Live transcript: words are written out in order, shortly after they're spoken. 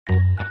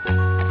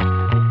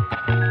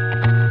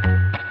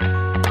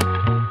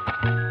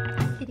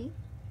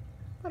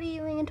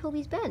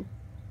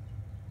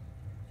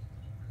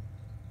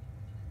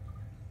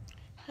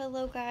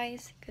Hello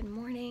guys, good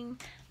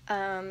morning.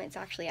 It's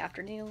actually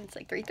afternoon, it's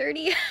like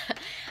 3:30.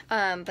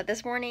 But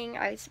this morning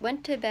I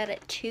went to bed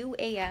at 2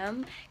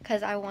 a.m.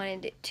 because I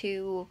wanted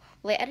to,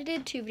 well, I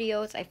edited 2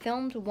 videos, I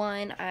filmed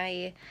one,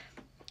 I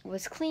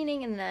was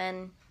cleaning, and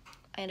then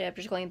I ended up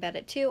just going to bed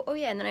at 2. Oh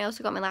yeah, and then I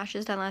also got my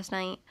lashes done last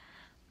night.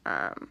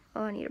 Oh,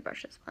 I need to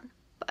brush this one,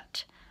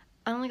 but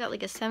I only got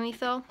like a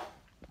semi-fill,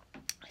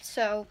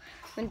 so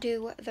I'm gonna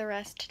do the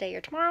rest today or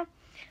tomorrow.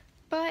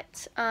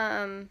 But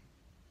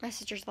my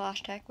sister's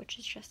lash tech, which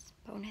is just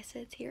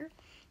bonuses here,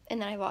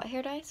 and then I bought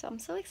hair dye, so I'm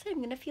so excited.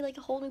 I'm gonna feel like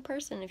a whole new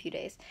person in a few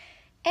days.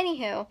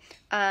 Anywho,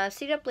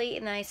 stayed up late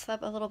and I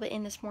slept a little bit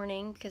in this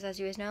morning because,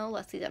 as you guys know,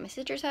 Leslie's at my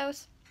sister's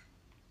house.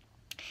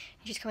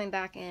 She's coming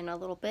back in a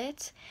little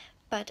bit,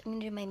 but I'm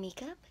gonna do my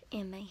makeup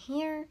and my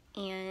hair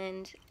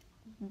and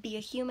be a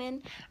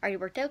human. I already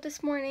worked out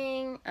this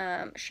morning,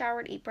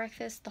 showered, ate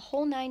breakfast, the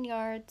whole 9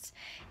 yards,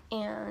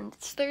 and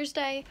it's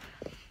Thursday.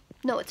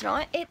 No, it's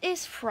not. It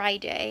is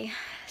Friday,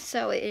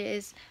 so it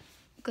is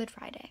Good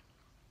Friday.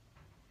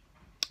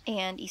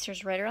 And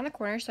Easter's right around the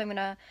corner, so I'm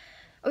gonna,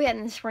 oh yeah,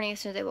 and this morning as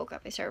soon as I woke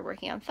up, I started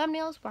working on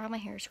thumbnails. Wow, my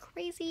hair is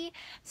crazy.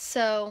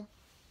 So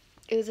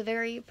it was a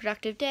very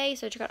productive day,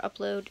 so I just got to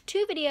upload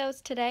 2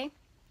 videos today,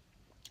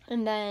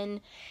 and then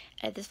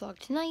edit this vlog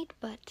tonight,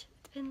 but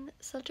it's been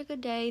such a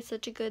good day,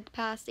 such a good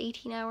past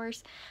 18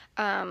 hours,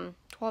 12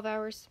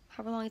 hours,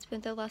 however long it's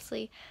been though,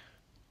 Leslie.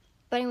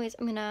 But anyways,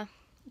 I'm gonna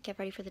get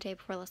ready for the day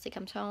before Leslie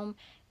comes home,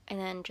 and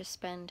then just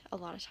spend a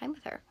lot of time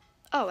with her.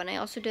 Oh, and I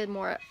also did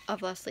more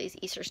of Leslie's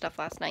Easter stuff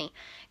last night,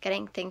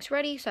 getting things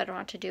ready so I don't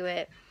have to do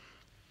it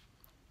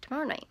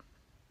tomorrow night.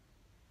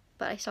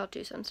 But I still have to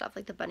do some stuff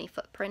like the bunny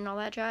footprint and all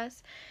that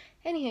jazz.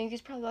 Anyhow, you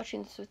guys are probably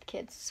watching this with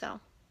kids, so.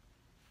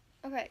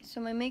 Okay,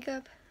 so my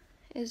makeup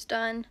is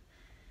done,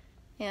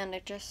 and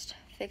I just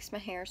fixed my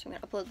hair, so I'm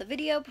gonna upload the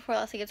video before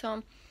Leslie gets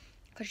home,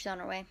 because she's on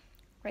her way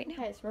right now.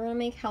 Okay, so we're gonna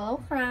make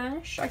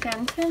HelloFresh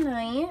again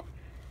tonight.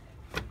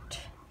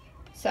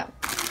 So,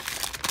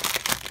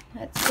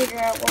 let's figure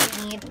out what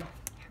we need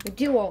to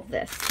do all of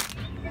this.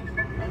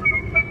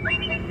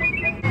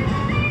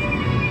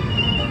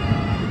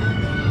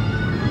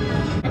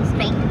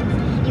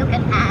 You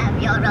can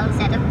have your own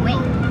set of wings.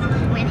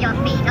 With your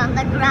feet on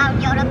the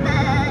ground, you're a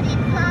bird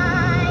in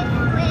flight.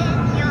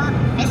 With your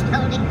fist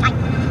holding tight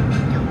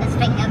to the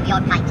string of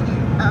your kite.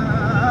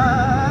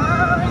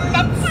 Oh,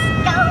 let's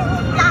go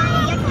fly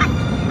a kite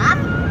up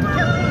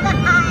to the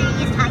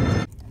highest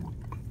height.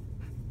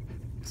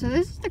 So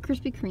this is the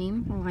Krispy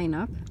Kreme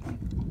lineup.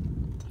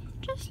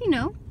 Just, you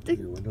know,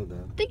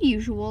 the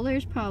usual.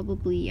 There's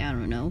probably, I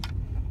don't know,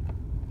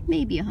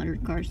 maybe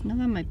 100 cars. No,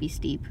 that might be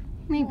steep.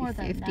 Maybe more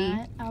 50. Than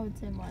that. I would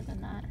say more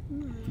than that.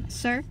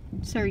 Sir,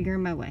 you're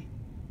in my way.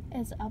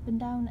 It's up and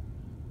down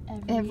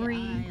every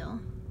aisle.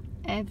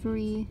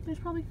 There's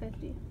probably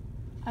 50.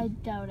 I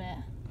doubt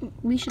it.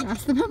 We should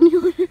ask them how many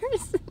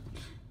orders.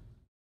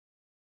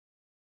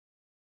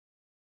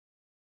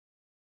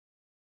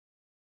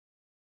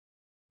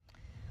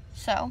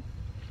 So,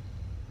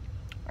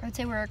 I would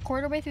say we're a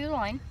quarter way through the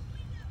line.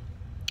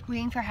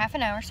 Waiting for half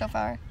an hour so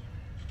far.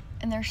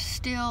 And there's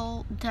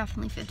still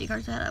definitely 50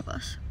 cars ahead of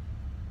us.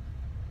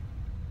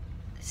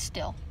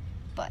 Still.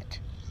 But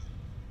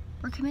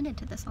we're committed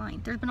to this line.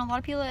 There's been a lot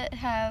of people that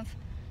have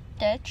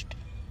ditched.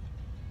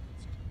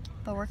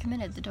 But we're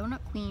committed. The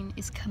Donut Queen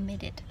is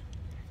committed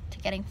to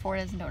getting 4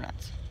 dozen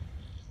donuts.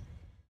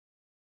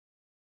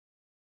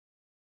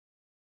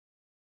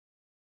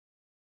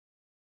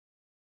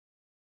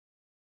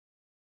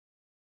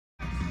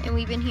 And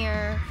we've been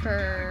here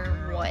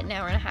for, what, an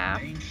hour and a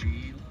half?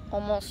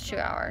 Almost 2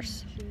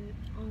 hours.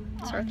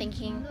 So we're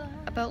thinking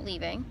about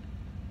leaving.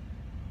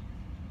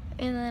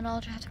 And then I'll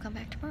just have to come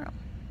back tomorrow.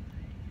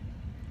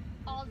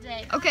 All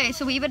day. Okay,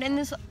 so we've been in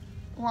this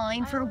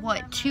line for,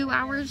 what, 2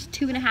 hours?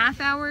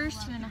 2.5 hours?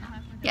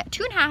 2.5. Yeah,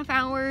 2.5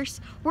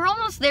 hours. We're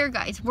almost there,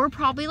 guys. We're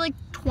probably like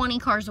 20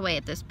 cars away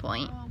at this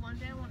point. Oh, one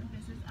day I want a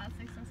business as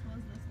successful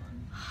as this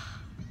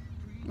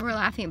one. We're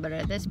laughing about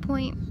it at this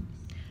point.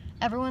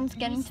 Everyone's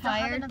getting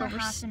tired, but we're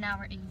half an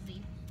hour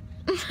easy.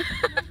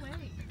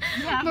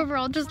 yeah. But we're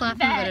all just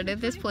laughing about it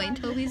at this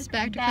point. Toby's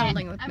back to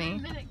cuddling with me.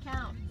 Minute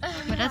count.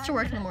 My dad's to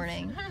work in the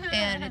morning,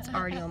 and it's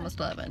already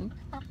almost 11.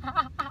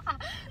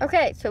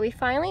 Okay, so we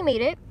finally made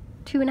it.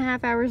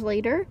 2.5 hours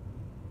later.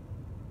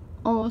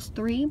 Almost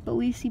 3, but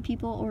we see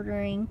people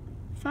ordering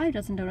 5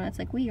 dozen donuts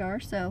like we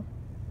are, so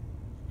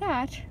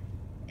that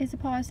is a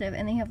positive,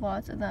 and they have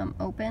lots of them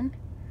open.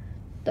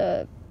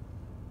 The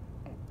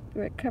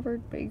red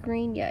covered by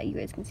green, yeah, you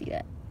guys can see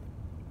that.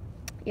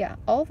 Yeah,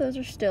 all of those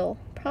are still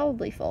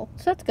probably full,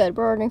 so that's good.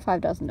 We're ordering 5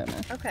 dozen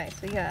donuts. Okay,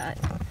 so we got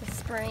the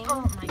spring.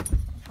 Oh my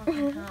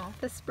fucking hell.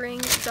 The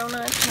spring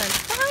donuts and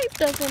 5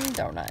 dozen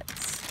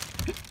donuts.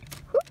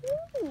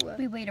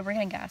 We waited, we're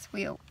getting gas.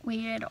 We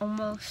waited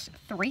almost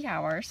 3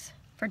 hours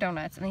for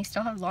donuts, and they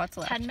still have lots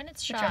left. 10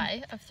 minutes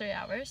shy of 3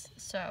 hours,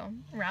 so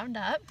round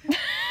up.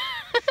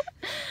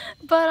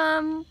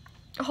 But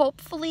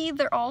hopefully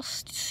they're all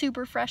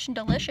super fresh and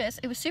delicious.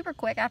 It was super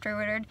quick after I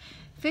ordered.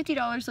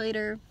 $50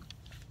 later,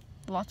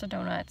 lots of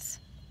donuts.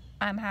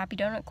 I'm a happy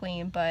donut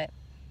queen, but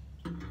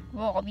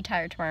we'll all be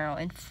tired tomorrow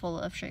and full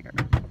of sugar.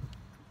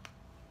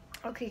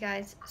 Okay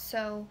guys,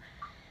 so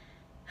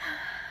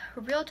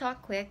real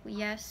talk quick.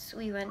 Yes,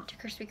 we went to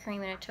Krispy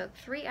Kreme and it took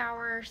 3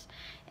 hours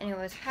and it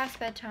was past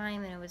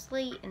bedtime and it was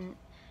late and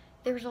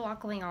there was a lot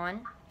going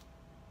on.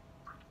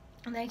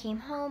 And then I came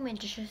home and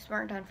just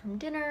weren't done from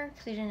dinner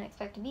because we didn't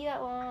expect to be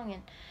that long,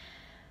 and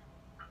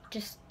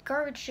just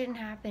garbage didn't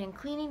happen and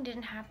cleaning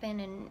didn't happen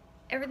and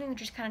everything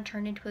just kind of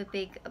turned into a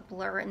big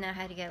blur. And then I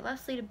had to get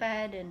Leslie to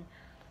bed, and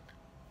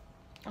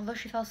although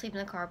she fell asleep in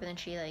the car, but then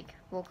she like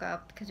woke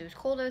up because it was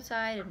cold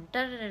outside and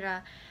da da da da.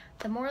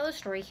 The moral of the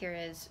story here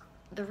is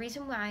the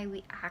reason why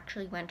we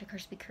actually went to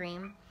Krispy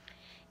Kreme,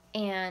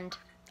 and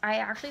I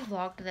actually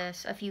vlogged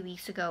this a few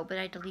weeks ago, but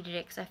I deleted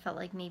it because I felt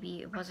like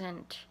maybe it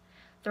wasn't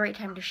the right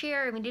time to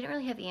share, and we didn't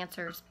really have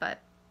answers. But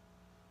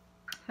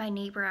my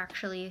neighbor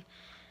actually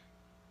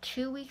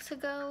 2 weeks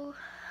ago,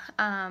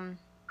 I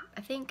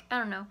think, I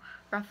don't know,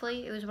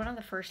 roughly, it was one of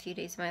the first few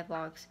days of my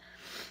vlogs,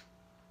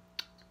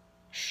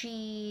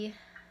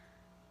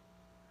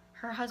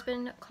 her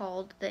husband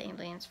called the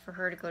ambulance for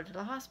her to go to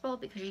the hospital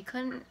because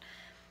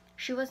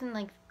she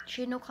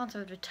had no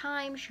concept of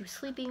time, she was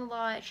sleeping a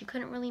lot, she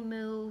couldn't really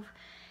move,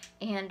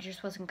 and it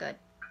just wasn't good.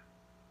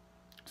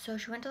 So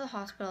she went to the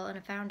hospital and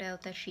it found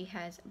out that she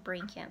has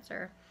brain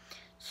cancer.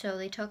 So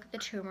they took the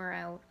tumor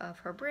out of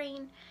her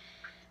brain,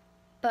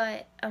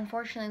 but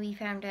unfortunately we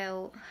found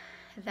out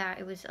that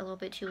it was a little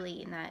bit too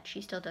late and that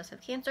she still does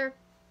have cancer.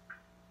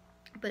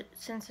 But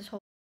since this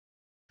whole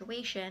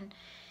situation,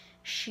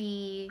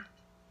 she,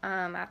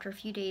 after a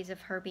few days of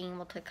her being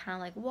able to kind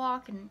of like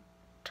walk and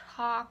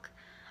talk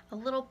a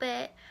little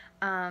bit,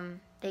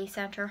 they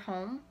sent her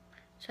home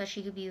so that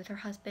she could be with her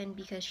husband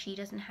because she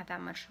doesn't have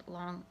that much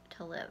long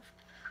to live.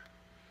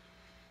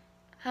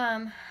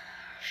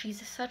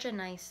 She's such a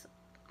nice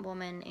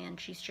woman, and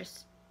she's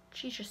just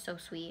so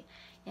sweet.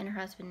 And her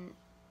husband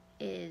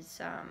is,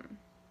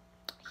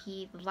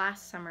 the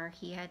summer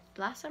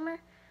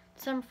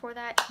before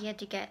that, he had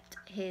to get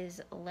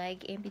his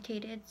leg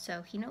amputated,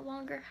 so he no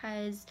longer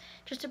has,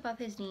 just above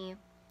his knee,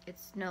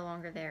 it's no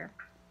longer there.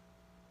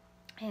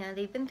 And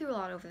they've been through a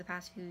lot over the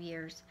past few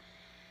years.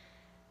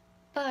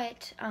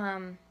 But,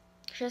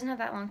 she doesn't have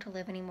that long to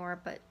live anymore,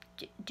 but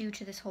due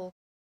to this whole,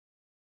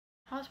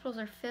 hospitals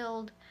are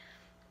filled,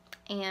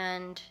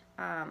 and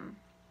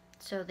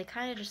so they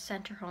kind of just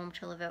sent her home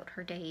to live out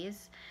her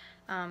days.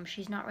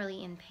 She's not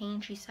really in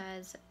pain, she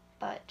says,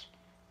 but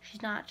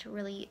she's not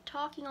really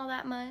talking all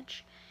that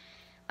much.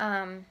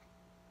 10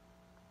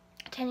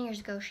 years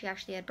ago she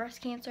actually had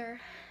breast cancer,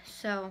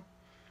 so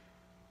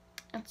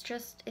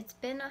it's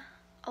been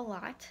a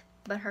lot.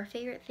 But her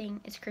favorite thing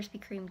is Krispy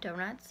Kreme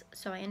donuts,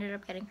 so I ended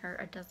up getting her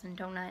a dozen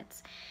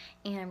donuts,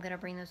 and I'm gonna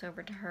bring those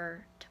over to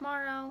her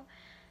tomorrow.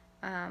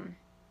 I'm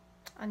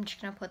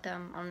just gonna put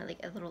them on like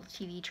a little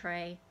TV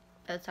tray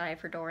outside of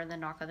her door and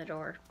then knock on the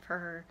door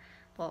for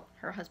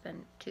her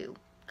husband to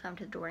come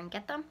to the door and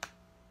get them.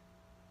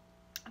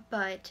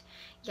 But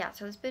yeah,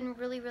 so it's been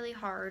really, really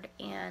hard,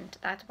 and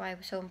that's why it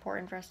was so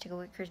important for us to go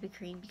with Krispy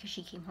Kreme, because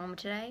she came home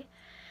today.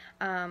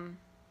 And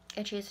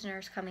she has a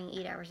nurse coming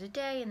 8 hours a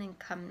day and then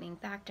coming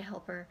back to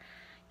help her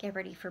get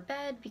ready for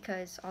bed,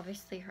 because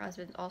obviously her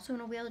husband's also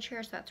in a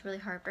wheelchair, so that's really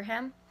hard for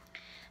him.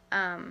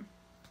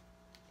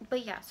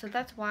 But yeah, so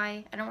that's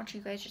why I don't want you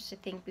guys just to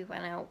think we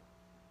went out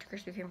to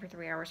Krispy Kreme for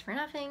 3 hours for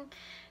nothing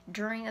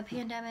during a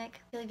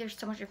pandemic. I feel like there's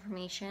so much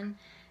information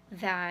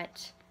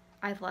that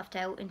I've left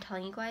out in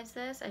telling you guys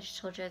this. I just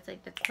told you it's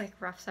like the quick,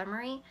 rough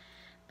summary,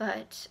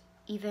 but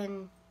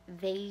even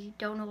they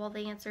don't know all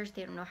the answers.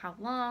 They don't know how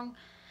long.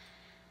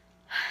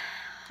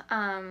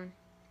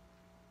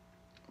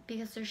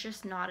 Because there's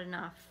just not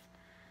enough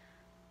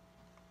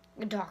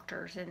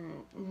doctors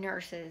and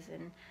nurses,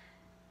 and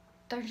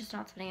they're just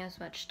not spending as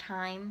much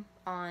time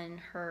on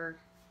her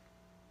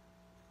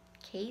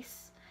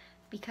case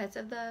because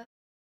of the,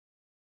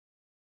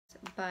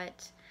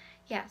 but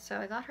yeah, so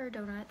I got her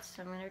donuts.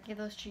 I'm gonna give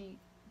those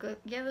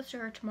to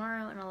her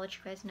tomorrow, and I'll let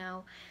you guys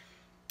know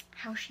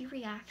how she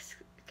reacts,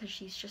 because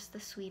she's just the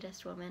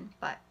sweetest woman.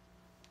 But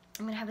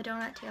I'm gonna have a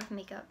donut, take off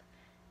makeup,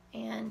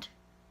 and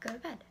go to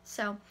bed.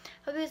 So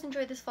hope you guys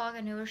enjoyed this vlog.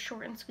 I know it was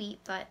short and sweet,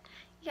 but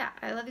yeah,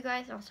 I love you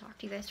guys, and I'll talk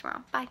to you guys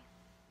tomorrow. Bye.